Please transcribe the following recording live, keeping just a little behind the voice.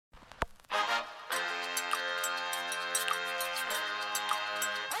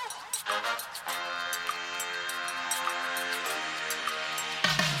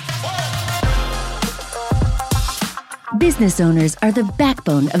Business owners are the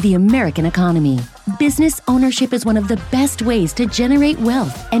backbone of the American economy. Business ownership is one of the best ways to generate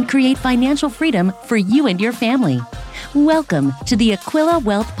wealth and create financial freedom for you and your family. Welcome to the Aquila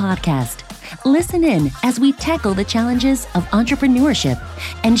Wealth Podcast. Listen in as we tackle the challenges of entrepreneurship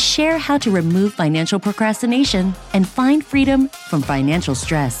and share how to remove financial procrastination and find freedom from financial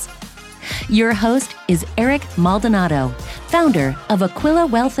stress. Your host is Eric Maldonado, founder of Aquila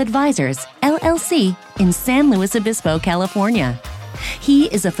Wealth Advisors, LLC in San Luis Obispo, California. He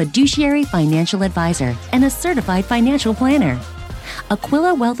is a fiduciary financial advisor and a certified financial planner.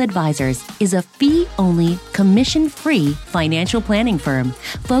 Aquila Wealth Advisors is a fee-only, commission-free financial planning firm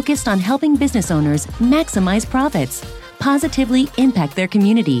focused on helping business owners maximize profits, positively impact their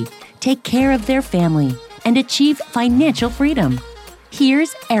community, take care of their family, and achieve financial freedom.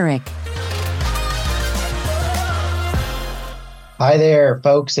 Here's Eric. Hi there,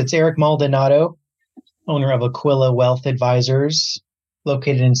 folks. It's Eric Maldonado, owner of Aquila Wealth Advisors,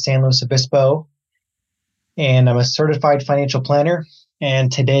 located in San Luis Obispo. And I'm a certified financial planner.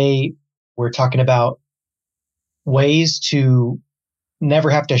 And today we're talking about ways to never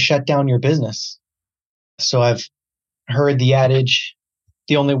have to shut down your business. So I've heard the adage,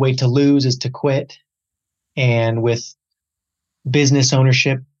 the only way to lose is to quit. And with business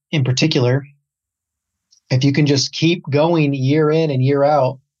ownership in particular, if you can just keep going year in and year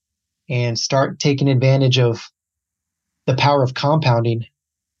out and start taking advantage of the power of compounding,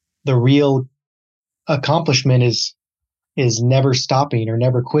 the real accomplishment is never stopping or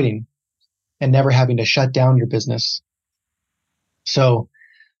never quitting and never having to shut down your business. So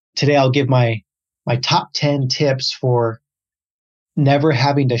today I'll give my top 10 tips for never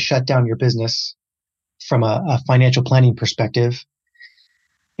having to shut down your business from a financial planning perspective.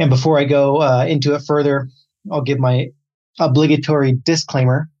 And before I go into it further, I'll give my obligatory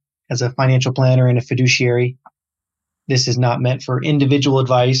disclaimer as a financial planner and a fiduciary. This is not meant for individual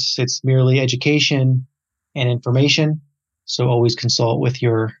advice. It's merely education and information. So always consult with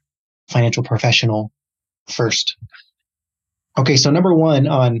your financial professional first. Okay, so number one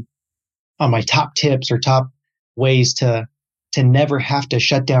on my top tips or top ways to never have to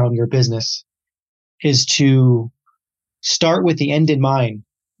shut down your business is to start with the end in mind.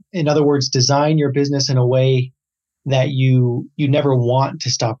 In other words, design your business in a way that you never want to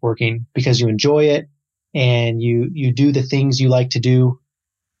stop working because you enjoy it and you do the things you like to do.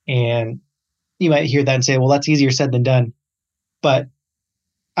 And you might hear that and say, well, that's easier said than done. But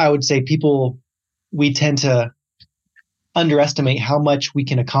I would say we tend to underestimate how much we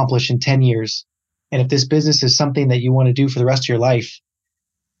can accomplish in 10 years. And if this business is something that you want to do for the rest of your life,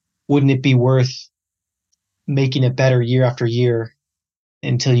 wouldn't it be worth making it better year after year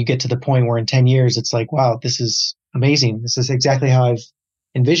until you get to the point where in 10 years, it's like, wow, this is amazing. This is exactly how I've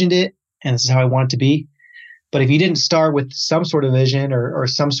envisioned it. And this is how I want it to be. But if you didn't start with some sort of vision or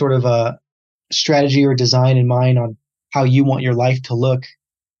some sort of a strategy or design in mind on how you want your life to look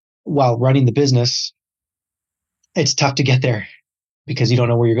while running the business, it's tough to get there because you don't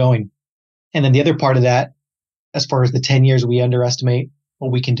know where you're going. And then the other part of that, as far as the 10 years, we underestimate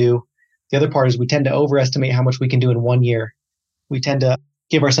what we can do. The other part is we tend to overestimate how much we can do in 1 year. We tend to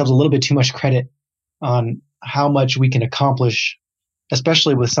give ourselves a little bit too much credit on how much we can accomplish,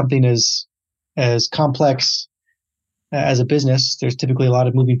 especially with something as complex as a business. There's typically a lot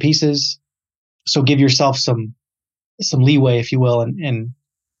of moving pieces. So give yourself some leeway, if you will, and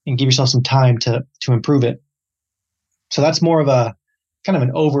give yourself some time to improve it. So that's more of a kind of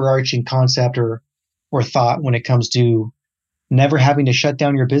an overarching concept or thought when it comes to never having to shut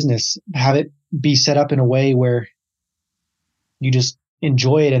down your business. Have it be set up in a way where you just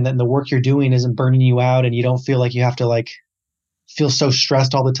enjoy it and then the work you're doing isn't burning you out and you don't feel like you have to feel so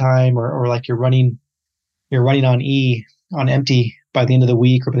stressed all the time or like you're running on empty by the end of the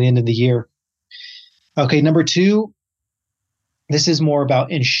week or by the end of the year. Okay, number two, this is more about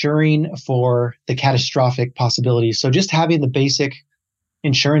insuring for the catastrophic possibilities. So just having the basic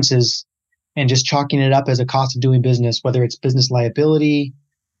insurances and just chalking it up as a cost of doing business, whether it's business liability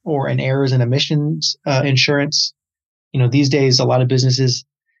or an errors and omissions insurance. These days, a lot of businesses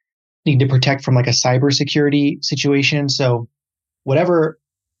need to protect from like a cybersecurity situation. So whatever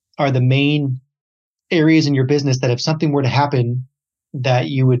are the main areas in your business that if something were to happen, that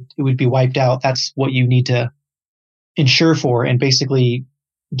it would be wiped out, that's what you need to insure for and basically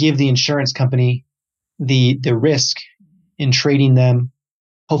give the insurance company the risk in trading them,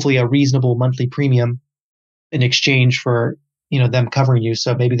 hopefully a reasonable monthly premium in exchange for, them covering you.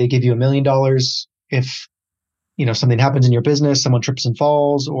 So maybe they give you $1 million if something happens in your business, someone trips and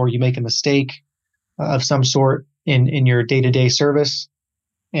falls, or you make a mistake of some sort in your day-to-day service.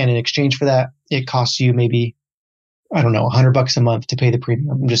 And in exchange for that, it costs you maybe I don't know, $100 a month to pay the premium.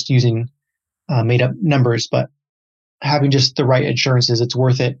 I'm just using made up numbers, but having just the right insurances, it's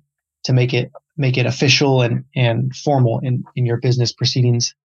worth it to make it official and formal in your business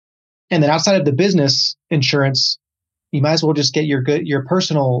proceedings. And then outside of the business insurance, you might as well just get your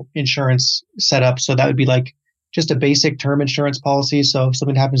personal insurance set up. So that would be like just a basic term insurance policy. So if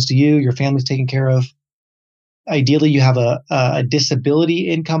something happens to you, your family's taken care of. Ideally, you have a disability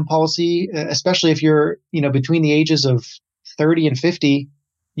income policy, especially if you're, between the ages of 30 and 50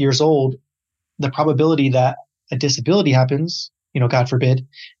 years old. The probability that a disability happens, God forbid,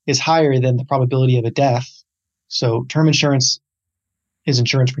 is higher than the probability of a death. So term insurance is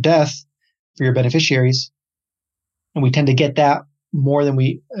insurance for death for your beneficiaries. And we tend to get that more than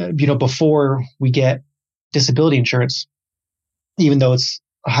we, before we get disability insurance, even though it's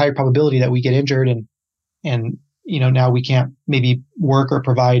a higher probability that we get injured and now we can't maybe work or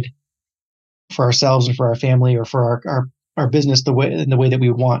provide for ourselves and for our family or for our business in the way that we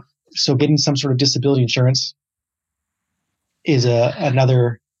would want. So getting some sort of disability insurance is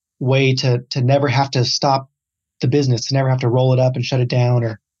another way to never have to stop the business, to never have to roll it up and shut it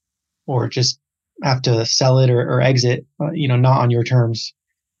down or just have to sell it or exit, not on your terms.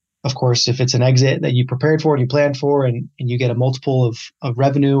 Of course, if it's an exit that you prepared for and you planned for and you get a multiple of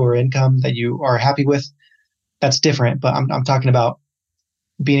revenue or income that you are happy with, that's different. But I'm talking about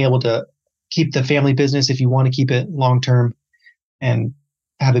being able to keep the family business if you want to keep it long term and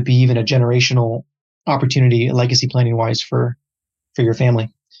have it be even a generational opportunity, legacy planning wise for your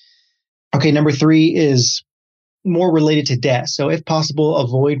family. Okay, number 3 is more related to debt. So if possible,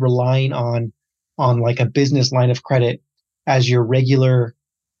 avoid relying on like a business line of credit as your regular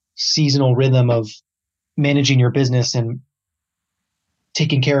seasonal rhythm of managing your business and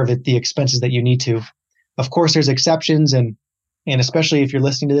taking care of the expenses that you need to. Of course, there's exceptions, and especially if you're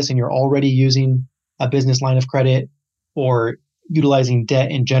listening to this and you're already using a business line of credit or utilizing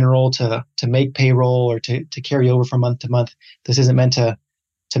debt in general to make payroll or to carry over from month to month, this isn't meant to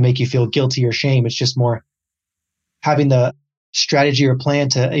make you feel guilty or shame. It's just more having the strategy or plan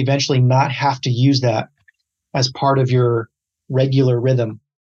to eventually not have to use that as part of your regular rhythm.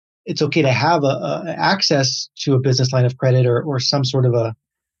 It's okay to have a access to a business line of credit or some sort of a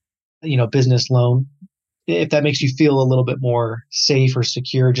business loan if that makes you feel a little bit more safe or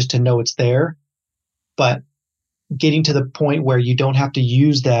secure, just to know it's there. But getting to the point where you don't have to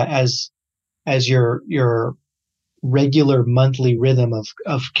use that as your regular monthly rhythm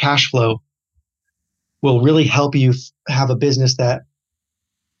of cash flow will really help you have a business that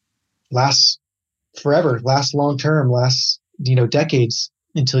lasts forever, lasts long term, lasts decades,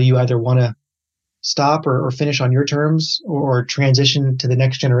 until you either want to stop or finish on your terms or transition to the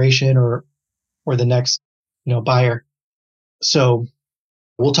next generation or the next buyer. So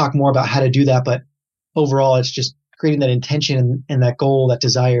we'll talk more about how to do that, but overall it's just creating that intention and that goal, that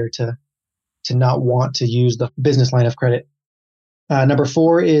desire to not want to use the business line of credit. Number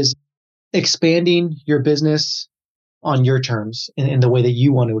 4 is expanding your business on your terms in the way that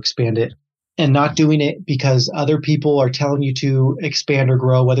you want to expand it, and not doing it because other people are telling you to expand or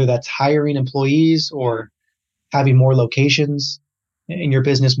grow, whether that's hiring employees or having more locations in your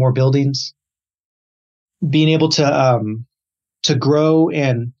business, more buildings. Being able to grow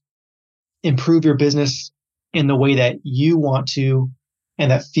and improve your business in the way that you want to and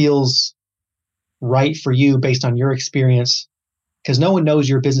that feels right for you based on your experience, because no one knows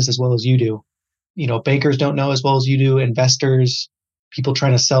your business as well as you do. Bankers don't know as well as you do, investors, people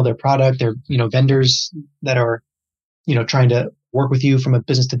trying to sell their product, they're, vendors that are, trying to work with you from a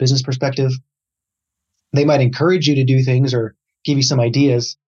business to business perspective. They might encourage you to do things or give you some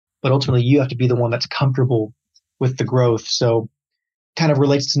ideas, but ultimately you have to be the one that's comfortable with the growth. So kind of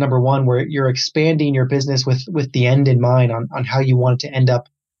relates to number 1, where you're expanding your business with the end in mind on how you want it to end up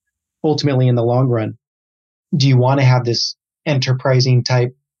ultimately in the long run. Do you want to have this enterprising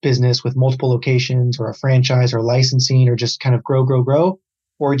type business with multiple locations or a franchise or licensing, or just kind of grow?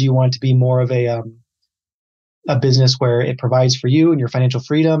 Or do you want it to be more of a business where it provides for you and your financial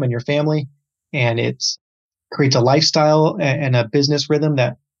freedom and your family, and it creates a lifestyle and a business rhythm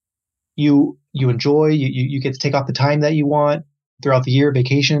that you enjoy, you get to take off the time that you want throughout the year,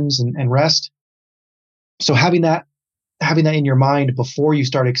 vacations and rest. So having that in your mind before you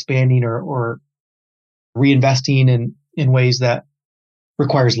start expanding or reinvesting in ways that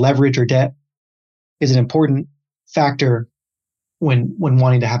requires leverage or debt is an important factor when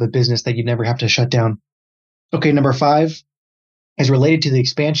wanting to have a business that you never have to shut down. Okay, number 5 is related to the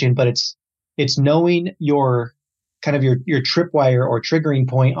expansion, but it's knowing your kind of your tripwire or triggering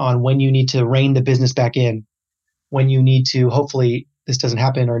point on when you need to rein the business back in, when you need to, hopefully this doesn't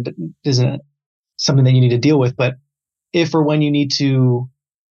happen or isn't something that you need to deal with, but if or when you need to,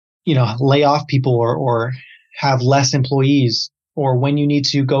 lay off people or have less employees, or when you need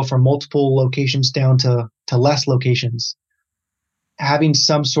to go from multiple locations down to less locations, having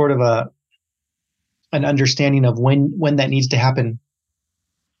some sort of an understanding of when that needs to happen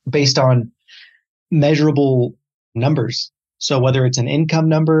based on measurable numbers. So whether it's an income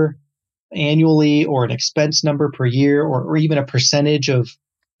number annually or an expense number per year, or even a percentage of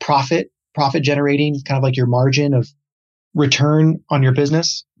profit generating, kind of like your margin of return on your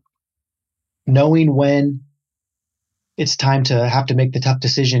business, knowing when it's time to have to make the tough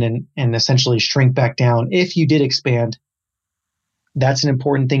decision and essentially shrink back down. If you did expand, that's an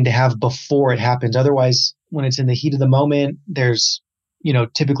important thing to have before it happens. Otherwise, when it's in the heat of the moment, there's,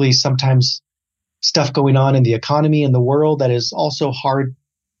 typically sometimes stuff going on in the economy and the world that is also hard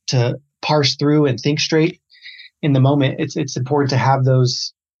to parse through and think straight in the moment. It's important to have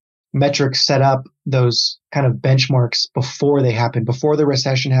those metrics set up, those kind of benchmarks before they happen, before the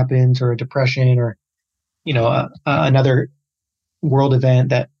recession happens or a depression or, another world event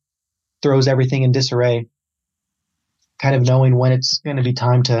that throws everything in disarray. Kind of knowing when it's going to be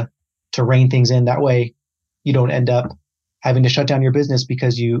time to rein things in. That way you don't end up having to shut down your business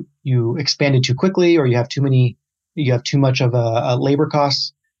because you expanded too quickly, or you have too much of a labor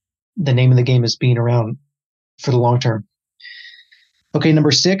costs. The name of the game is being around for the long term. Okay,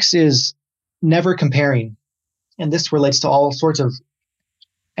 number 6 is never comparing. And this relates to all sorts of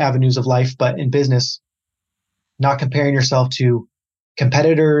avenues of life, but in business, not comparing yourself to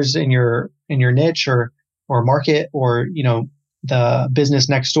competitors in your niche or market, or, the business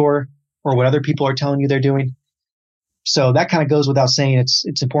next door, or what other people are telling you they're doing. So that kind of goes without saying.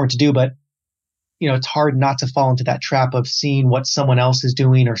 It's important to do, but it's hard not to fall into that trap of seeing what someone else is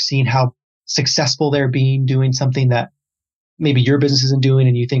doing, or seeing how successful they're being doing something that maybe your business isn't doing,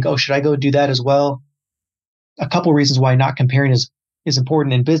 and you think, oh, should I go do that as well? A couple reasons why not comparing is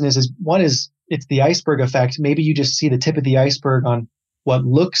important in business is, one is it's the iceberg effect. Maybe you just see the tip of the iceberg on what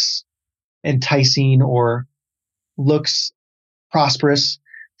looks enticing or looks prosperous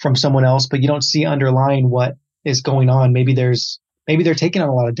from someone else, but you don't see underlying what is going on. Maybe they're taking on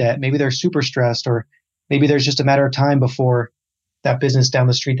a lot of debt. Maybe they're super stressed, or maybe there's just a matter of time before that business down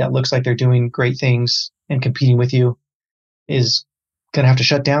the street that looks like they're doing great things and competing with you is going to have to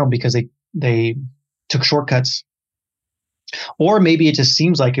shut down because they took shortcuts. Or maybe it just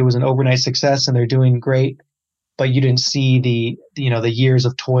seems like it was an overnight success and they're doing great, but you didn't see the years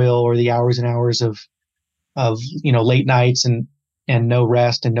of toil, or the hours and hours of late nights and no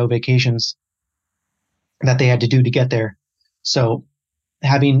rest and no vacations that they had to do to get there. So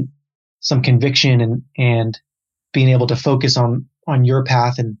having some conviction and being able to focus on your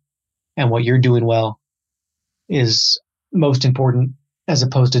path and what you're doing well is most important, as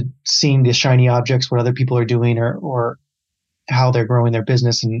opposed to seeing the shiny objects, what other people are doing, or how they're growing their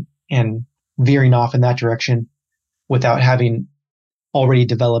business and veering off in that direction without having already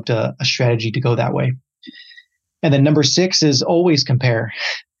developed a strategy to go that way. And then number 6 is always compare.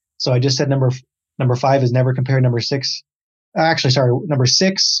 So I just said number 5 is never compare. Number 6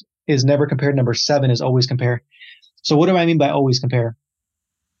 is never compare. Number 7 is always compare. So what do I mean by always compare?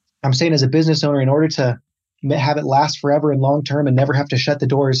 I'm saying, as a business owner, in order to have it last forever and long term and never have to shut the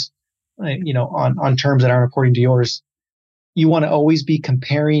doors, on terms that aren't according to yours, you want to always be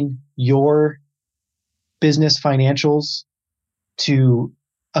comparing your business financials to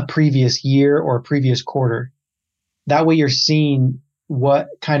a previous year or a previous quarter. That way you're seeing what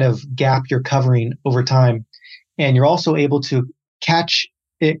kind of gap you're covering over time. And you're also able to catch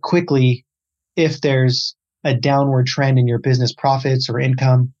it quickly if there's a downward trend in your business profits or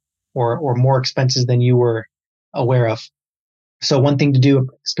income, or more expenses than you were aware of. So one thing to do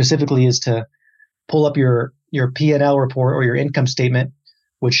specifically is to pull up your P&L report or your income statement,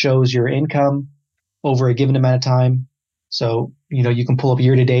 which shows your income over a given amount of time. So, you can pull up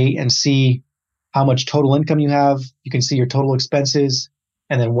year to date and see how much total income you have. You can see your total expenses,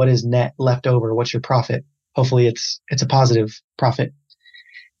 and then what is net left over. What's your profit? Hopefully it's a positive profit.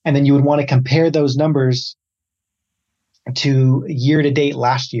 And then you would want to compare those numbers to year to date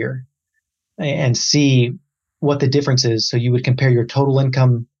last year and see what the difference is. So you would compare your total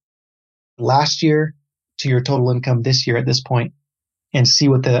income last year to your total income this year at this point and see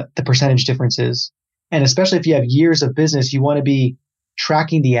what the percentage difference is. And especially if you have years of business, you want to be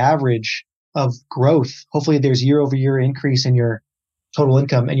tracking the average of growth. Hopefully there's year over year increase in your total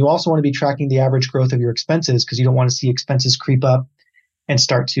income. And you also want to be tracking the average growth of your expenses, because you don't want to see expenses creep up and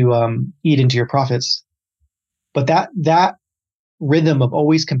start to eat into your profits. But that rhythm of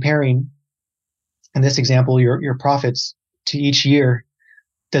always comparing, in this example, your profits to each year,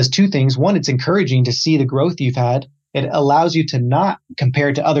 does two things. One, it's encouraging to see the growth you've had, It allows you to not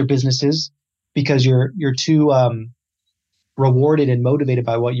compare to other businesses because you're too rewarded and motivated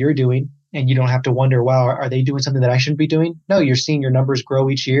by what you're doing, and you don't have to wonder, wow, are they doing something that I shouldn't be doing? No, you're seeing your numbers grow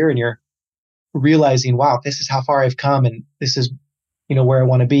each year, and you're realizing, wow, this is how far I've come, and this is where I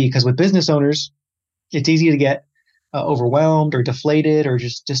want to be. Because with business owners, it's easy to get overwhelmed or deflated, or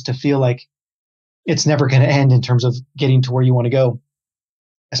just to feel like it's never going to end in terms of getting to where you want to go.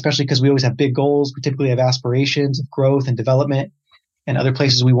 Especially because we always have big goals. We typically have aspirations of growth and development and other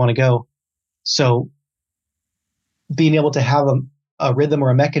places we want to go. So being able to have a rhythm or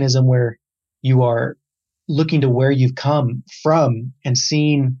a mechanism where you are looking to where you've come from and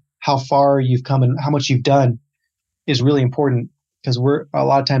seeing how far you've come and how much you've done is really important, because we're a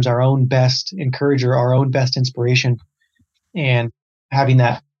lot of times our own best encourager, our own best inspiration, and having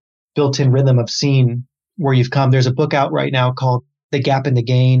that built-in rhythm of seeing where you've come. There's a book out right now called The Gap and the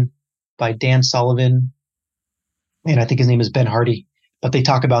Gain by Dan Sullivan, and I think his name is Ben Hardy. But they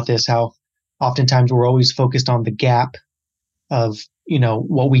talk about this, how oftentimes we're always focused on the gap of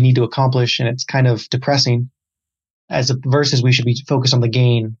what we need to accomplish, and it's kind of depressing. Versus we should be focused on the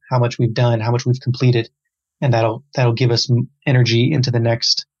gain, how much we've done, how much we've completed, and that'll give us energy into the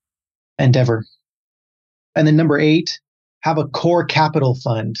next endeavor. And then number 8, have a core capital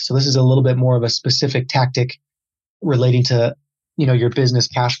fund. So this is a little bit more of a specific tactic relating to your business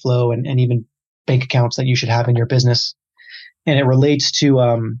cash flow and even bank accounts that you should have in your business. And it relates to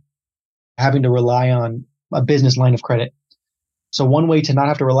having to rely on a business line of credit. So one way to not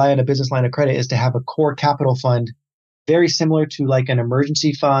have to rely on a business line of credit is to have a core capital fund, very similar to like an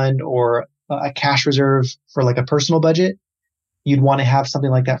emergency fund or a cash reserve for like a personal budget. You'd want to have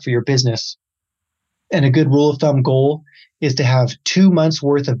something like that for your business. And a good rule of thumb goal is to have 2 months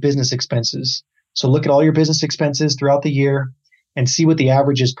worth of business expenses. So look at all your business expenses throughout the year and see what the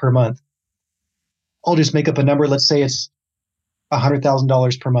average is per month. I'll just make up a number. Let's say it's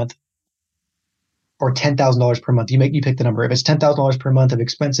 $100,000 per month or $10,000 per month. You pick the number. If it's $10,000 per month of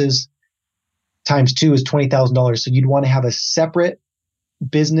expenses, times 2 is $20,000. So you'd want to have a separate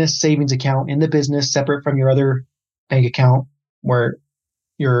business savings account in the business, separate from your other bank account where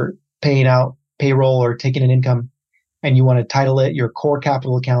you're paying out payroll or taking an income. And you want to title it your core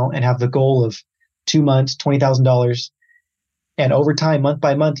capital account and have the goal of 2 months, $20,000. And over time, month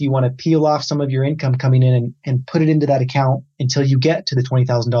by month, you want to peel off some of your income coming in and put it into that account until you get to the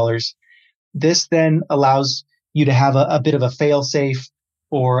 $20,000. This then allows you to have a bit of a fail safe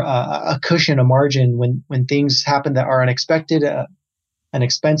or a cushion, a margin when things happen that are unexpected, an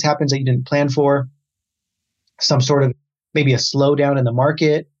expense happens that you didn't plan for, some sort of maybe a slowdown in the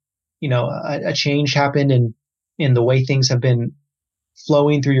market, a change happened in the way things have been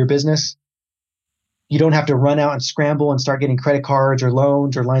flowing through your business. You don't have to run out and scramble and start getting credit cards or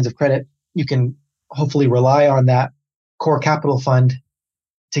loans or lines of credit. You can hopefully rely on that core capital fund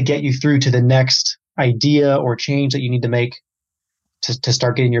to get you through to the next idea or change that you need to make to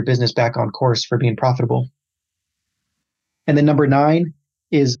start getting your business back on course for being profitable. And then number 9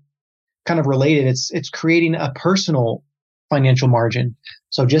 is kind of related. It's creating a personal financial margin.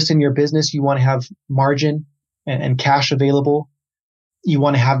 So just in your business, you want to have margin and cash available. You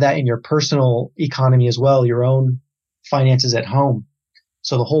want to have that in your personal economy as well, your own finances at home.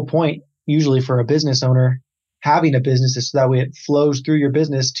 So the whole point usually for a business owner having a business is so that way it flows through your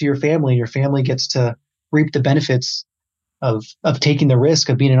business to your family, and your family gets to reap the benefits of taking the risk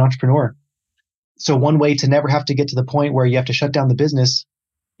of being an entrepreneur. So one way to never have to get to the point where you have to shut down the business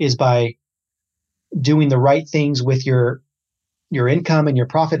is by doing the right things with your income and your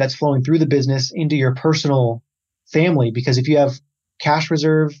profit that's flowing through the business into your personal family. Because if you have cash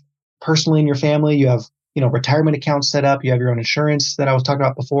reserve personally in your family, you have retirement accounts set up, you have your own insurance that I was talking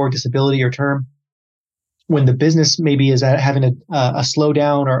about before, disability or term. When the business maybe is having a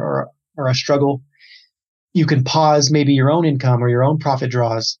slowdown or a struggle, you can pause maybe your own income or your own profit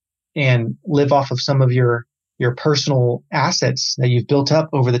draws and live off of some of your personal assets that you've built up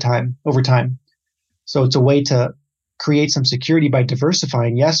over time. So it's a way to create some security by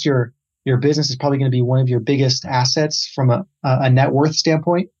diversifying. Yes, your business is probably going to be one of your biggest assets from a net worth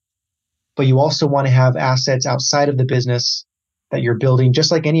standpoint, but you also want to have assets outside of the business that you're building,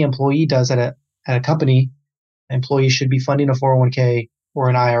 just like any employee does at a company. Employees should be funding a 401k or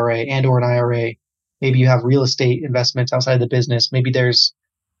an IRA. Maybe you have real estate investments outside of the business. Maybe there's,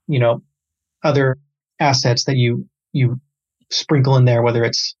 other assets that you sprinkle in there, whether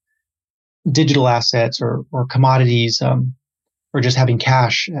it's digital assets or commodities, or just having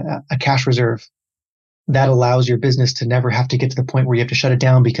cash, a cash reserve. That allows your business to never have to get to the point where you have to shut it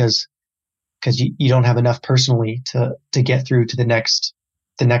down because you don't have enough personally to get through to the next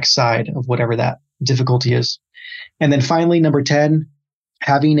side of whatever that difficulty is. And then finally, number 10,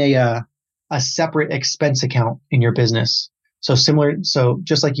 having a separate expense account in your business. So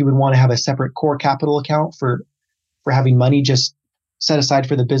just like you would want to have a separate core capital account for having money just set aside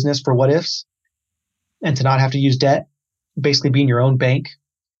for the business for what ifs and to not have to use debt, basically being your own bank.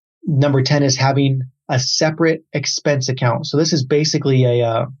 Number 10 is having a separate expense account. So this is basically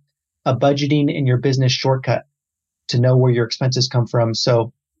a budgeting in your business shortcut to know where your expenses come from.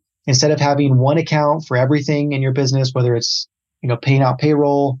 So instead of having one account for everything in your business, whether it's, paying out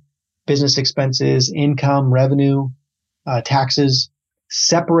payroll, business expenses, income, revenue, taxes,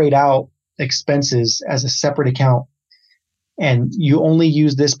 separate out expenses as a separate account. And you only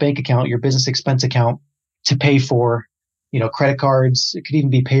use this bank account, your business expense account, to pay for, credit cards. It could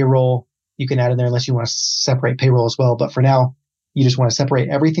even be payroll. You can add in there unless you want to separate payroll as well. But for now, you just want to separate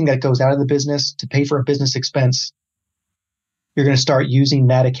everything that goes out of the business to pay for a business expense. You're going to start using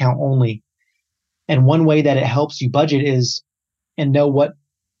that account only. And one way that it helps you budget is and know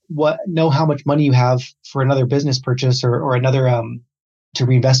know how much money you have for another business purchase or another to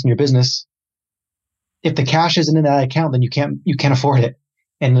reinvest in your business. If the cash isn't in that account, then you can't afford it.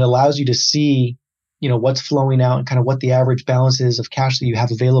 And it allows you to see, what's flowing out and kind of what the average balance is of cash that you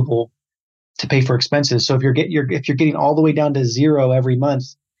have available to pay for expenses. So if you're getting all the way down to zero every month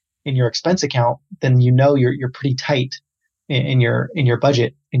in your expense account, then you're pretty tight in your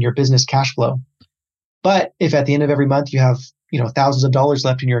budget, in your business cash flow. But if at the end of every month you have thousands of dollars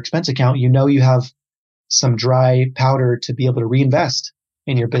left in your expense account, you have some dry powder to be able to reinvest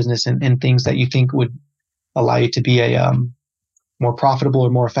in your business and things that you think would allow you to be a more profitable or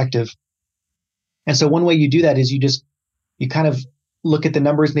more effective. And so one way you do that is you kind of look at the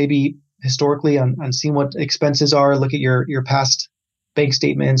numbers maybe historically on seeing what expenses are, look at your past bank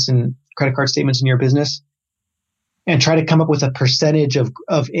statements and credit card statements in your business, and try to come up with a percentage of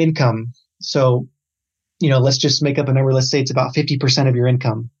income. So, let's just make up a number. Let's say it's about 50% of your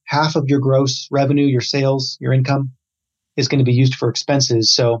income. Half of your gross revenue, your sales, your income is going to be used for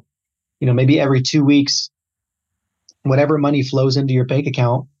expenses. So, maybe every 2 weeks, whatever money flows into your bank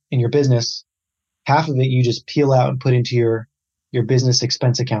account in your business, half of it you just peel out and put into your business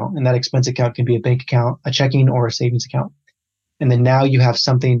expense account. And that expense account can be a bank account, a checking, or a savings account. And then now you have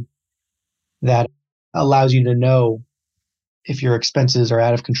something that allows you to know if your expenses are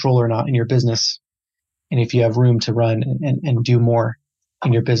out of control or not in your business, and if you have room to run and do more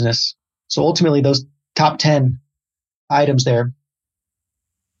in your business. So ultimately, those top 10 items there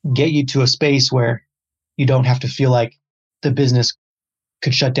get you to a space where you don't have to feel like the business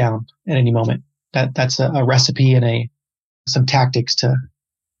could shut down at any moment. That's a recipe and some tactics to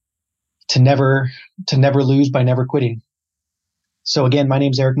never lose by never quitting. So again, my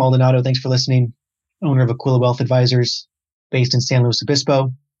name is Eric Maldonado. Thanks for listening. Owner of Aquila Wealth Advisors based in San Luis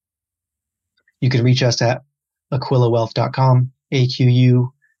Obispo. You can reach us at aquilawealth.com,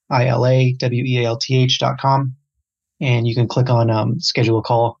 AQUILAWEALTH.com. And you can click on schedule a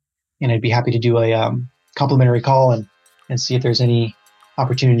call, and I'd be happy to do a complimentary call and see if there's any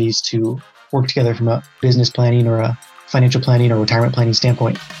opportunities to work together from a business planning or a financial planning or retirement planning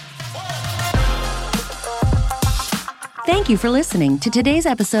standpoint. Thank you for listening to today's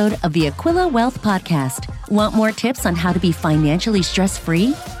episode of the Aquila Wealth Podcast. Want more tips on how to be financially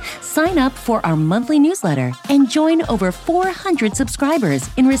stress-free? Sign up for our monthly newsletter and join over 400 subscribers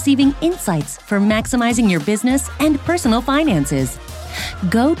in receiving insights for maximizing your business and personal finances.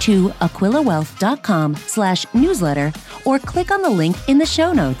 Go to aquilawealth.com/newsletter or click on the link in the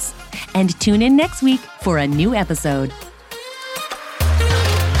show notes. And tune in next week for a new episode.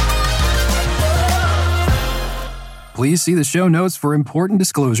 Please see the show notes for important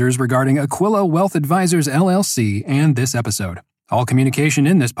disclosures regarding Aquila Wealth Advisors, LLC, and this episode. All communication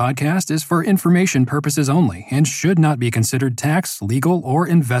in this podcast is for information purposes only and should not be considered tax, legal, or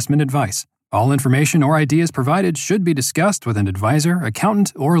investment advice. All information or ideas provided should be discussed with an advisor,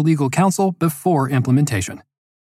 accountant, or legal counsel before implementation.